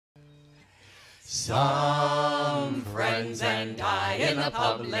Some friends and I in a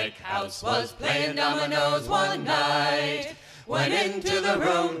public house was playing dominoes one night. When into the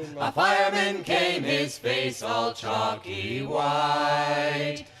room a fireman came, his face all chalky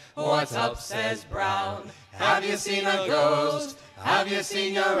white. What's up, says Brown, have you seen a ghost? Have you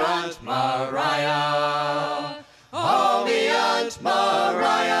seen your Aunt Mariah? Oh, me Aunt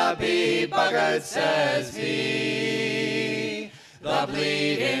Mariah be buggered, says he. The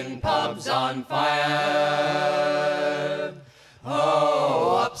bleeding pub's on fire.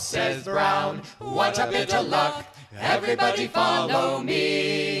 Oh, up, says Brown, what a bit of luck. Everybody follow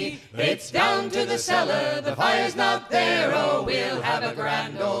me. It's down to the cellar, the fire's not there. Oh, we'll have a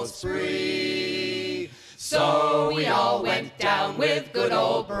grand old spree. So we all went down with good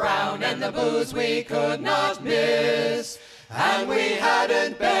old Brown, and the booze we could not miss. And we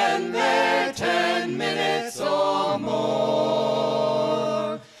hadn't been there 10 minutes or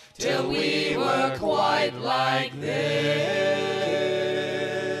more till we were quite like this.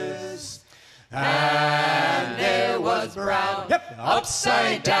 And there was Brown,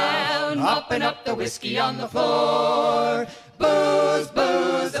 upside down, hopping up the whiskey on the floor. Booze,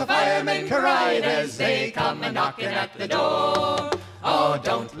 booze, the firemen cried as they come a-knocking at the door. Oh,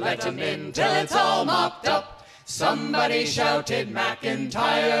 don't let 'em in till it's all mopped up, somebody shouted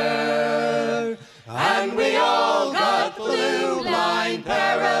McIntyre. And we all got blue, blind,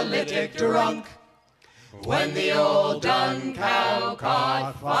 paralytic, drunk when the old dun cow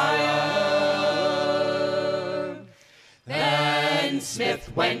caught fire. Then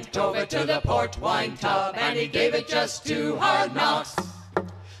Smith went over to the port wine tub and he gave it just 2 hard knocks.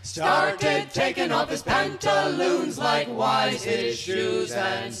 Started taking off his pantaloons, likewise his shoes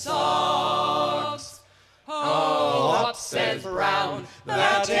and socks. Oh, up, says Brown,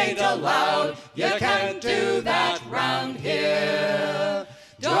 that ain't allowed. You can't do that round here.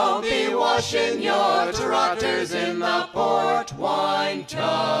 Don't be washing your trotters in the port wine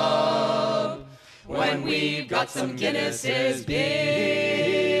tub when we've got some Guinness's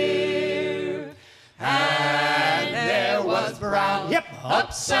beer. And there was Brown,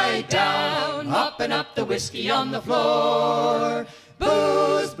 upside down, hopping up the whiskey on the floor.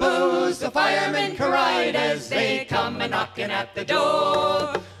 Booze, booze, the firemen cried as they come a-knocking at the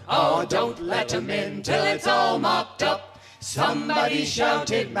door. Oh, don't let 'em in till it's all mopped up, somebody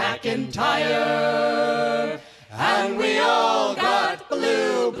shouted McIntyre. And we all got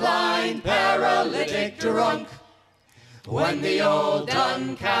blue, blind, paralytic, drunk when the old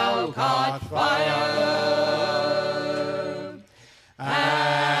dun cow caught fire.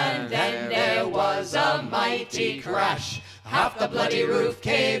 And then there was a mighty crash, half the bloody roof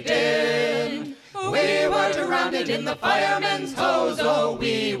caved in. We were drowned in the firemen's hose, oh,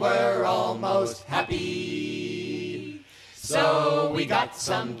 we were almost happy. So we got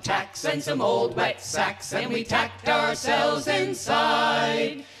some tacks and some old wet sacks, and we tacked ourselves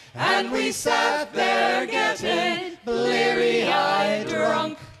inside. And we sat there getting bleary-eyed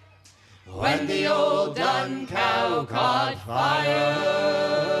drunk when the old dun cow caught fire.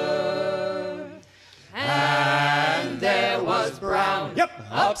 And there was Brown,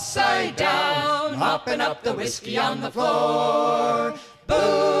 upside down, hopping up the whiskey on the floor.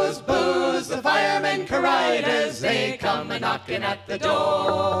 Booze, booze, the firemen cried as they come a-knocking at the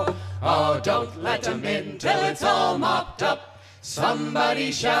door. Oh, don't let 'em in till it's all mopped up,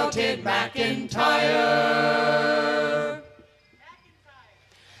 somebody shouted McIntyre.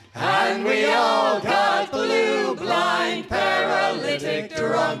 And we all got blue, blind, paralytic,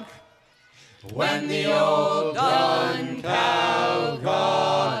 drunk when the old dun cow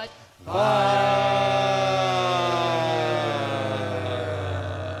caught fire.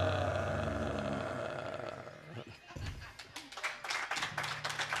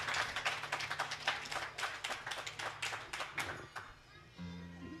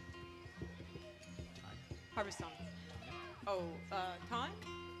 Harvest song. Oh, time?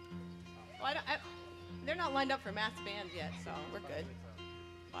 Well, they're not lined up for mass band yet, so we're good.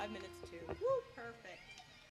 5 minutes to. Woo, perfect.